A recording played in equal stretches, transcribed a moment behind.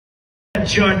That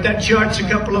chart's a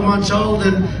couple of months old,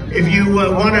 and if you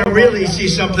want to really see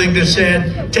something that's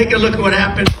said, take a look at what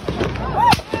happened.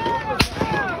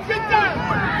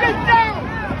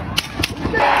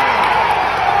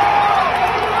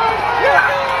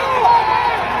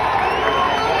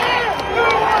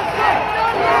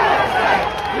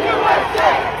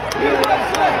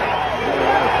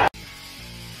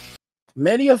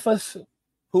 Many of us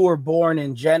who were born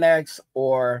in Gen X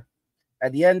or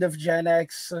at the end of Gen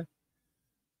X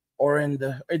or in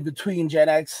between Gen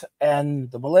X and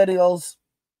the millennials,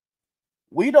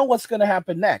 we know what's going to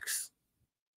happen next.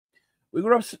 We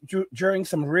grew up during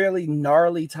some really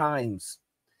gnarly times.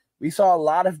 We saw a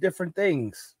lot of different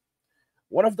things.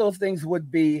 One of those things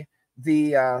would be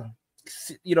the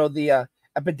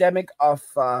epidemic of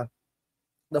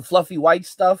the fluffy white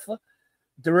stuff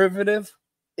derivative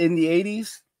in the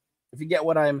 80s, if you get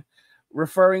what I'm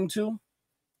referring to.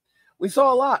 We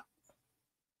saw a lot.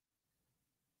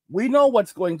 We know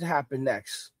what's going to happen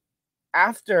next.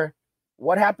 After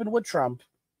what happened with Trump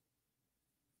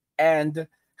and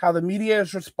how the media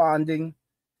is responding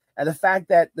and the fact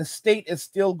that the state is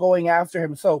still going after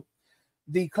him. So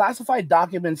the classified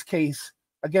documents case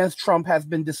against Trump has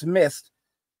been dismissed,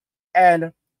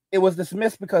 and it was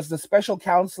dismissed because the special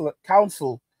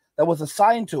counsel that was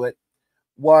assigned to it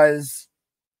was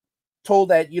told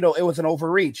that, it was an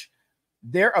overreach.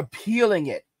 They're appealing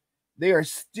it. They are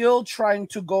still trying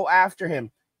to go after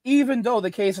him, even though the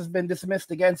case has been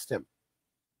dismissed against him.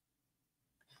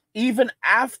 Even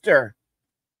after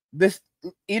this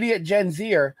idiot Gen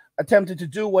Zer attempted to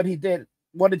do what he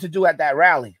wanted to do at that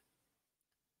rally,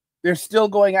 they're still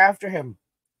going after him.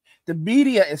 The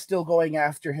media is still going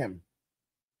after him.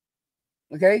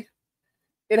 Okay?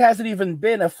 It hasn't even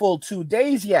been a full 2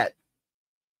 days yet.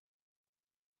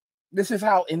 This is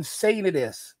how insane it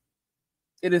is.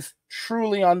 It is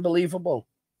truly unbelievable.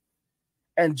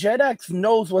 And Gen X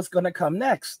knows what's going to come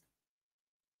next.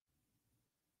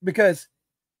 Because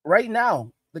right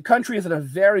now, the country is in a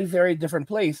very, very different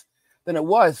place than it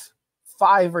was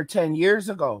 5 or 10 years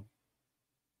ago.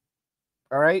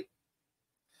 All right?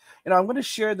 I'm going to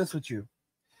share this with you.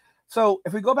 So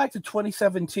if we go back to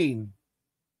 2017,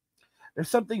 there's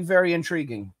something very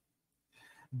intriguing.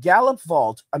 Gallup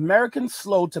Vault, Americans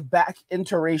slow to back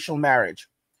interracial marriage.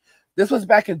 This was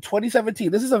back in 2017.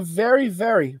 This is a very,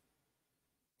 very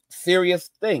serious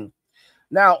thing.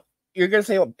 Now, you're going to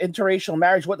say, interracial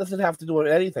marriage, what does it have to do with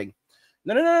anything?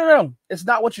 No. It's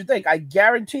not what you think. I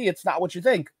guarantee it's not what you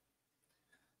think.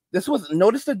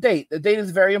 Notice the date. The date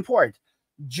is very important.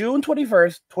 June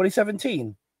 21st,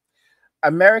 2017.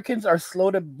 Americans are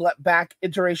slow to back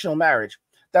interracial marriage.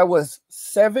 That was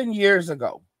 7 years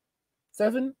ago.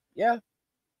 7? Yeah.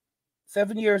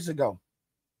 7 years ago.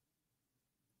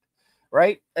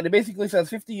 Right? And it basically says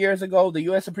 50 years ago, the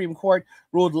U.S. Supreme Court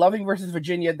ruled Loving versus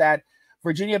Virginia that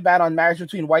Virginia ban on marriage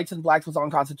between whites and blacks was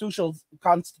unconstitutional,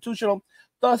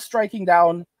 thus striking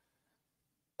down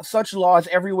such laws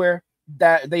everywhere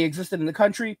that they existed in the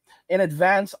country. In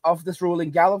advance of this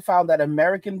ruling, Gallup found that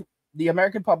the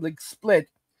American public split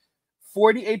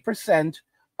 48%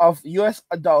 of U.S.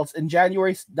 adults in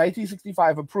January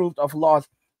 1965 approved of laws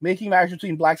making marriage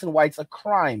between blacks and whites a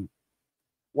crime,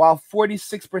 while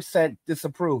 46%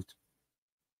 disapproved.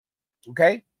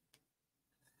 Okay?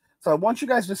 So I want you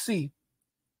guys to see,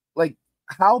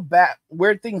 how bad,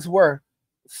 where things were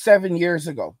 7 years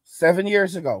ago. 7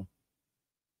 years ago.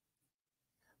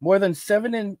 More than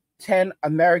 7 in 10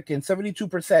 Americans,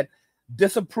 72%,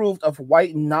 disapproved of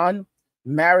white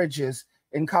non-marriages,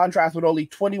 in contrast with only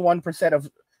 21% of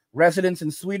residents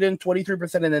in Sweden,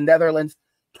 23% in the Netherlands,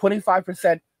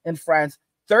 25% in France,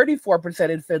 34%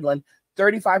 in Finland,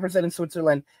 35% in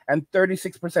Switzerland, and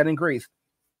 36% in Greece.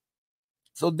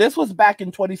 So this was back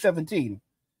in 2017,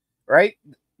 right?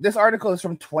 This article is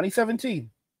from 2017.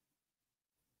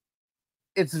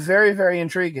 It's very, very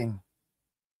intriguing.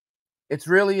 It's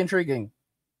really intriguing.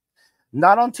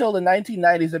 Not until the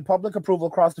 1990s did public approval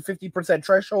cross the 50%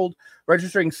 threshold,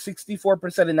 registering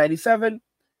 64% in 97,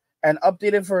 and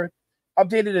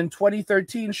updated in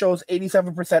 2013 shows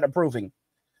 87% approving.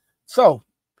 So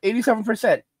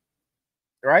 87%,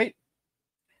 right?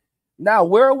 Now,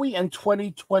 where are we in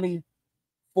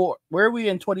 2024? Where are we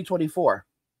in 2024?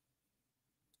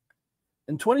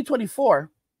 In 2024,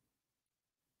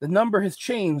 the number has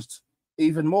changed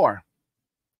even more.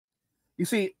 You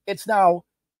see, it's now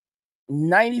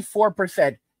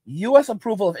 94% U.S.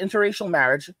 approval of interracial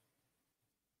marriage.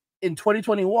 In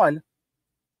 2021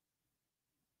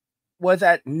 was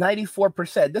at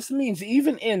 94%. This means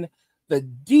even in the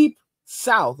deep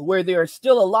South, where there are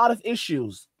still a lot of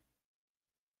issues,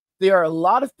 there are a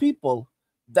lot of people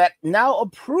that now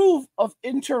approve of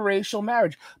interracial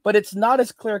marriage, but it's not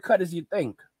as clear-cut as you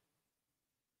think.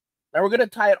 And we're going to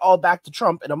tie it all back to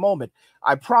Trump in a moment.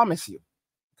 I promise you.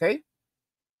 Okay?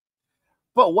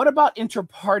 But what about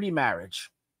inter-party marriage?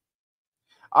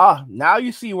 Now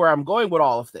you see where I'm going with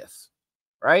all of this,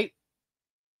 right?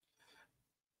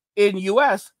 In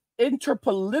U.S.,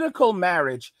 interpolitical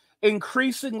marriage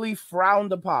increasingly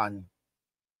frowned upon.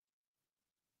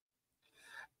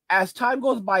 As time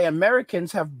goes by,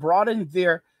 Americans have broadened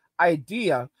their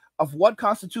idea of what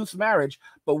constitutes marriage,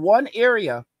 but one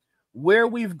area where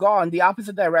we've gone the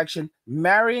opposite direction,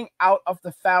 marrying out of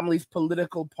the family's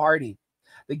political party.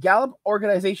 The Gallup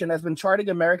organization has been charting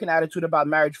American attitude about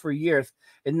marriage for years.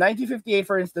 In 1958,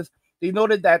 for instance, they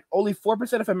noted that only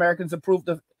 4% of Americans approved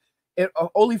of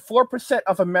only 4%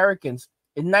 of Americans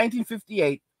in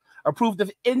 1958 approved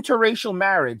of interracial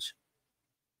marriage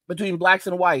between blacks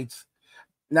and whites.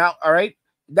 Now, all right,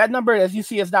 that number, as you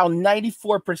see, is now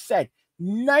 94%.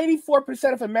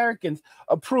 94% of Americans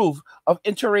approve of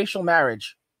interracial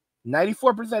marriage.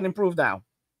 94% improved now.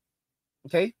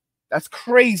 Okay, that's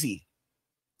crazy.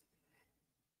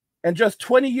 And just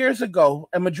 20 years ago,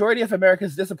 a majority of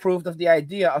Americans disapproved of the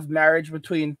idea of marriage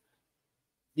between,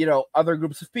 other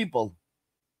groups of people.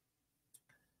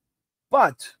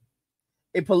 But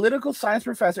a political science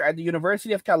professor at the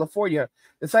University of California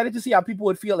decided to see how people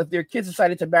would feel if their kids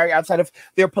decided to marry outside of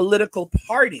their political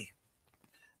party.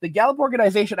 The Gallup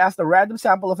organization asked a random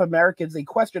sample of Americans a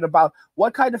question about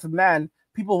what kind of man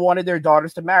people wanted their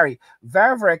daughters to marry.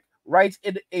 Vavrick writes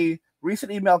in a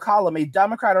recent email column, a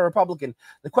Democrat or Republican.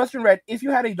 The question read, if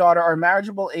you had a daughter of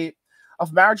marriageable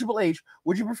age,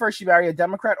 would you prefer she marry a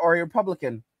Democrat or a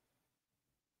Republican?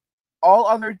 All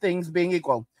other things being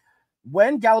equal.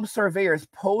 When Gallup surveyors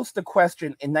posed the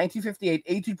question in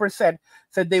 1958, 18%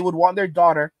 said they would want their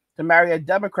daughter to marry a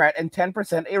Democrat and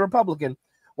 10% a Republican,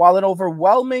 while an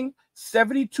overwhelming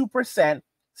 72%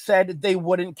 said they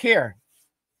wouldn't care.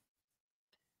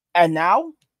 And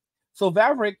now, so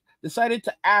Vavrick decided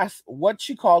to ask what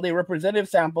she called a representative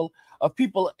sample of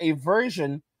people a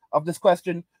version of this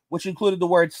question, which included the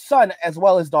word son as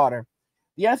well as daughter.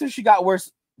 The answers she got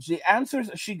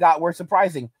were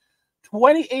surprising.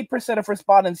 28% of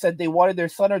respondents said they wanted their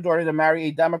son or daughter to marry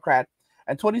a Democrat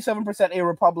and 27% a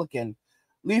Republican,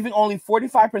 leaving only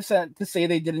 45% to say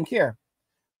they didn't care.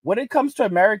 When it comes to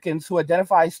Americans who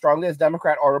identify strongly as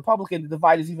Democrat or Republican, the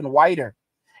divide is even wider.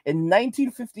 In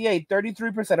 1958,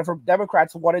 33% of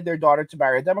Democrats wanted their daughter to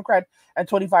marry a Democrat, and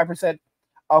 25%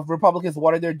 of Republicans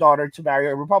wanted their daughter to marry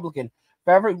a Republican.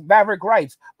 Vavrick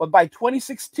writes, but by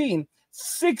 2016,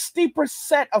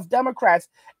 60% of Democrats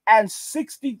and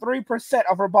 63%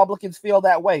 of Republicans feel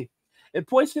that way. It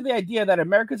points to the idea that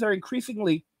Americans are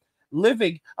increasingly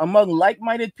living among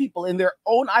like-minded people in their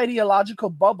own ideological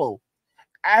bubble.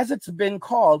 As it's been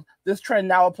called, this trend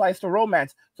now applies to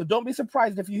romance. So don't be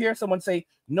surprised if you hear someone say,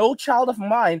 no child of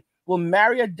mine will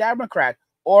marry a Democrat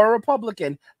or a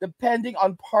Republican, depending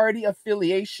on party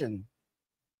affiliation.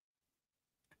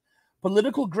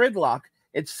 Political gridlock,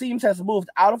 it seems, has moved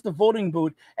out of the voting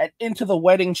booth and into the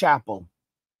wedding chapel.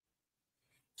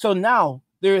 So now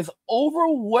there is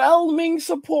overwhelming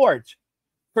support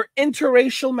for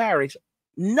interracial marriage.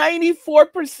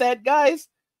 94%, guys.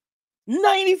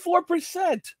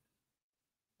 94%.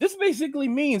 This basically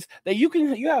means that you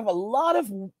have a lot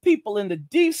of people in the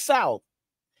deep South,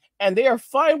 and they are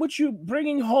fine with you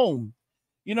bringing home,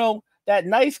 that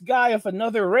nice guy of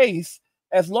another race,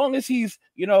 as long as he's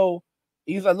the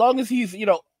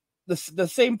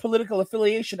same political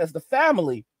affiliation as the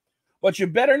family. But you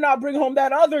better not bring home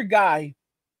that other guy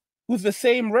who's the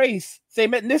same race,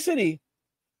 same ethnicity.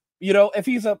 If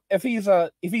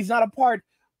he's not a part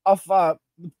of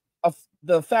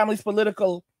the family's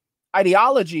political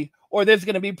ideology, or there's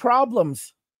going to be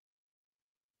problems.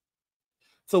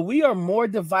 So we are more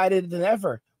divided than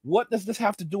ever. What does this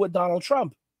have to do with Donald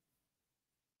Trump?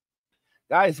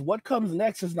 Guys, what comes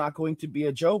next is not going to be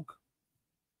a joke.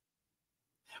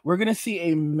 We're going to see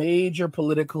a major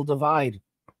political divide.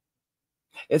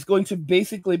 It's going to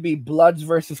basically be Bloods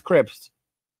versus Crips,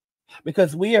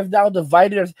 because we have now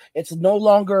divided us. It's no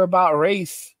longer about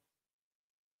race.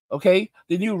 Okay,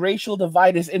 the new racial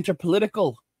divide is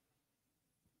interpolitical.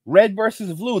 Red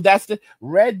versus blue. That's the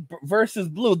red versus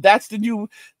blue. That's the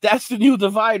new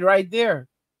divide right there.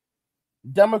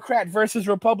 Democrat versus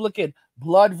Republican.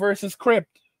 Blood versus Crip.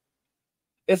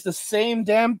 It's the same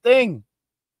damn thing.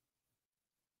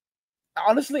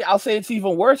 Honestly, I'll say it's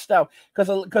even worse now because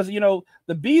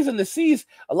the B's and the C's,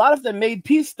 a lot of them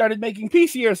started making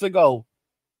peace years ago.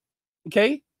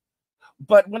 Okay.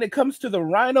 But when it comes to the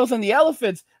rhinos and the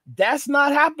elephants, that's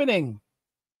not happening.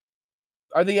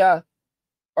 are the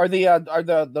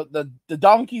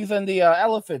donkeys and the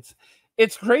elephants.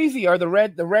 It's crazy. Are the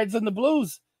reds and the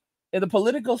blues in the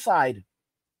political side?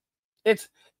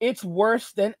 It's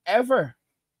worse than ever.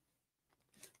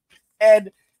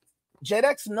 And Gen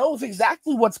X knows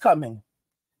exactly what's coming.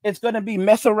 It's going to be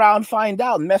mess around, find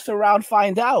out, mess around,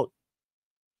 find out.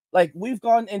 Like, we've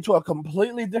gone into a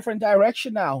completely different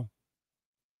direction now.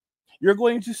 You're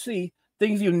going to see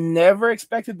things you never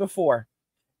expected before.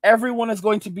 Everyone is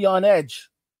going to be on edge.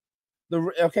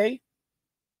 Okay?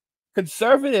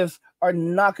 Conservatives are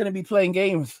not going to be playing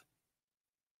games.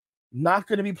 Not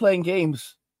going to be playing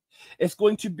games. It's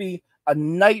going to be a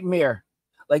nightmare.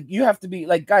 Like, you have to be,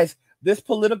 like, guys, this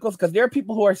political, because there are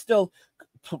people who are still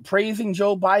praising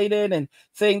Joe Biden and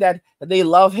saying that they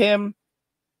love him.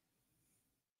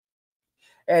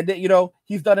 And, you know,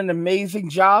 he's done an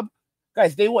amazing job.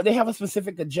 Guys, they have a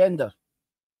specific agenda.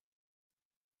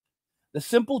 The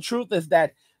simple truth is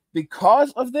that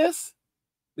because of this,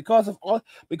 because of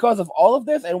all of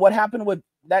this, and what happened with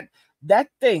that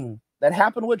thing that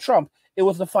happened with Trump, it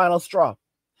was the final straw.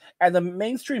 And the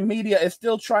mainstream media is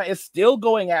still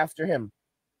going after him.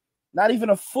 Not even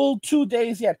a full 2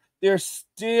 days yet. They're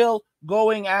still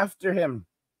going after him.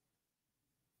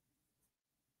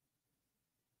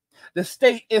 The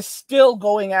state is still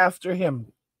going after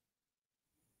him.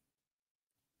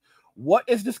 What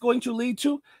is this going to lead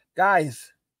to?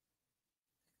 Guys,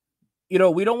 you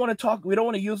know, we don't want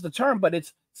to use the term, but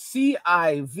it's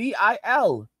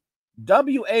CIVIL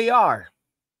WAR.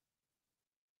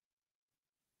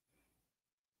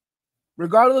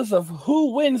 Regardless of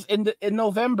who wins in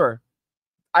November,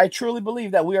 I truly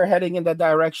believe that we are heading in that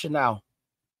direction now.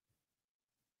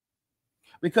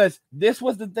 Because this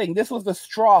was the thing. This was the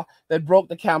straw that broke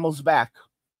the camel's back.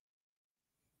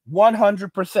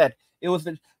 100%. It was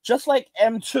just like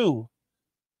M2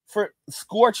 for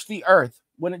scorched the earth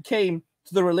when it came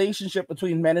to the relationship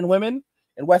between men and women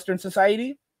in Western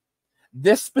society.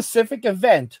 This specific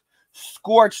event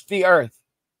scorched the earth.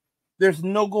 There's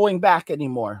no going back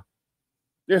anymore.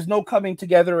 There's no coming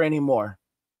together anymore.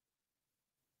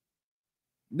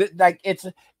 Like,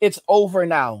 it's over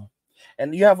now.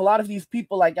 And you have a lot of these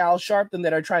people like Al Sharpton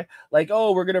that are trying, like,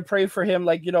 oh, we're going to pray for him.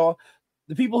 Like, you know,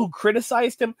 the people who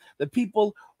criticized him, the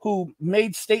people who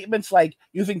made statements like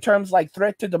using terms like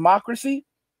threat to democracy,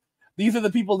 these are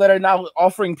the people that are now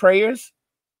offering prayers.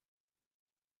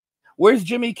 Where's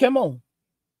Jimmy Kimmel,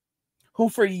 who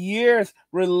for years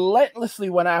relentlessly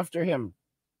went after him?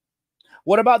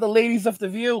 What about the ladies of The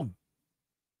View?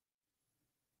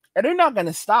 And they're not going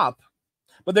to stop,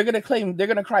 but they're going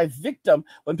to cry victim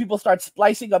when people start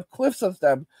splicing up clips of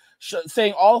them,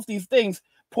 saying all of these things,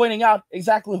 pointing out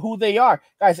exactly who they are.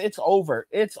 Guys, it's over.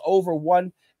 It's over.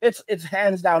 It's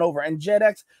hands down over. And Gen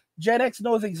X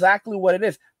knows exactly what it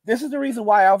is. This is the reason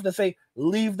why I often say,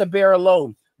 leave the bear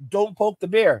alone. Don't poke the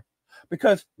bear.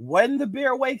 Because when the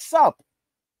bear wakes up,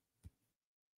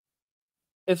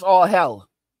 it's all hell.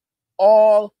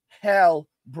 All hell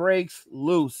breaks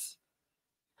loose.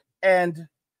 And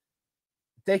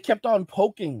they kept on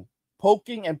poking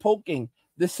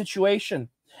this situation.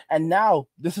 And now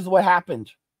this is what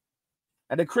happened.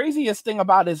 And the craziest thing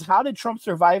about it is, how did Trump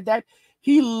survive that?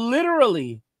 He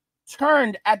literally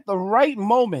turned at the right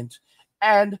moment.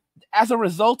 And as a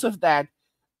result of that,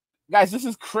 guys, this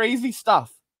is crazy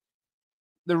stuff.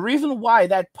 The reason why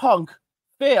that punk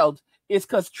failed is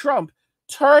because Trump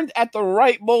turned at the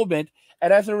right moment.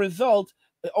 And as a result,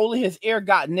 only his ear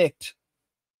got nicked.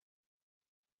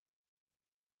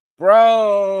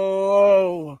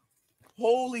 Bro,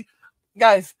 holy,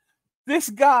 guys, this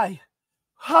guy,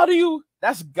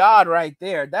 that's God right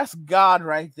there. That's God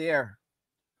right there.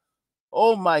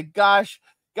 Oh my gosh,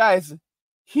 guys,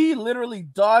 he literally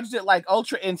dodged it like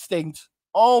Ultra Instinct.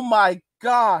 Oh my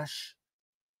gosh.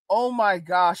 Oh my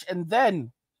gosh. And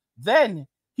then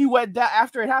he went down.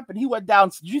 After it happened, he went down.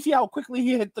 Did you see how quickly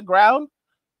he hit the ground?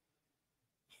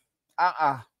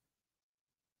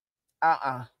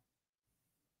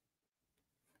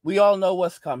 We all know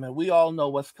what's coming. We all know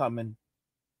what's coming.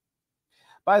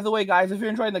 By the way, guys, if you're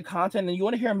enjoying the content and you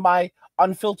want to hear my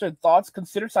unfiltered thoughts,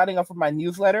 consider signing up for my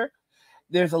newsletter.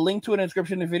 There's a link to it in the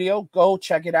description of the video. Go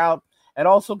check it out. And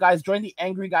also, guys, join the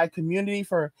Angry Guy community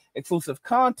for exclusive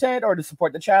content or to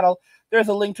support the channel. There's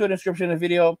a link to it in the description of the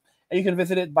video, and you can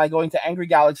visit it by going to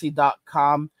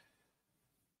angrygalaxy.com.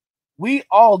 We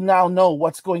all now know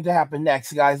what's going to happen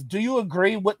next, guys. Do you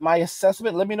agree with my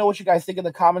assessment? Let me know what you guys think in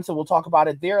the comments, and we'll talk about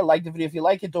it there. Like the video if you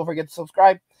like it. Don't forget to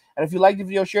subscribe. And if you like the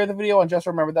video, share the video. And just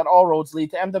remember that all roads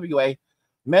lead to MWA,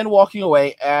 men walking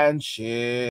away, and shit.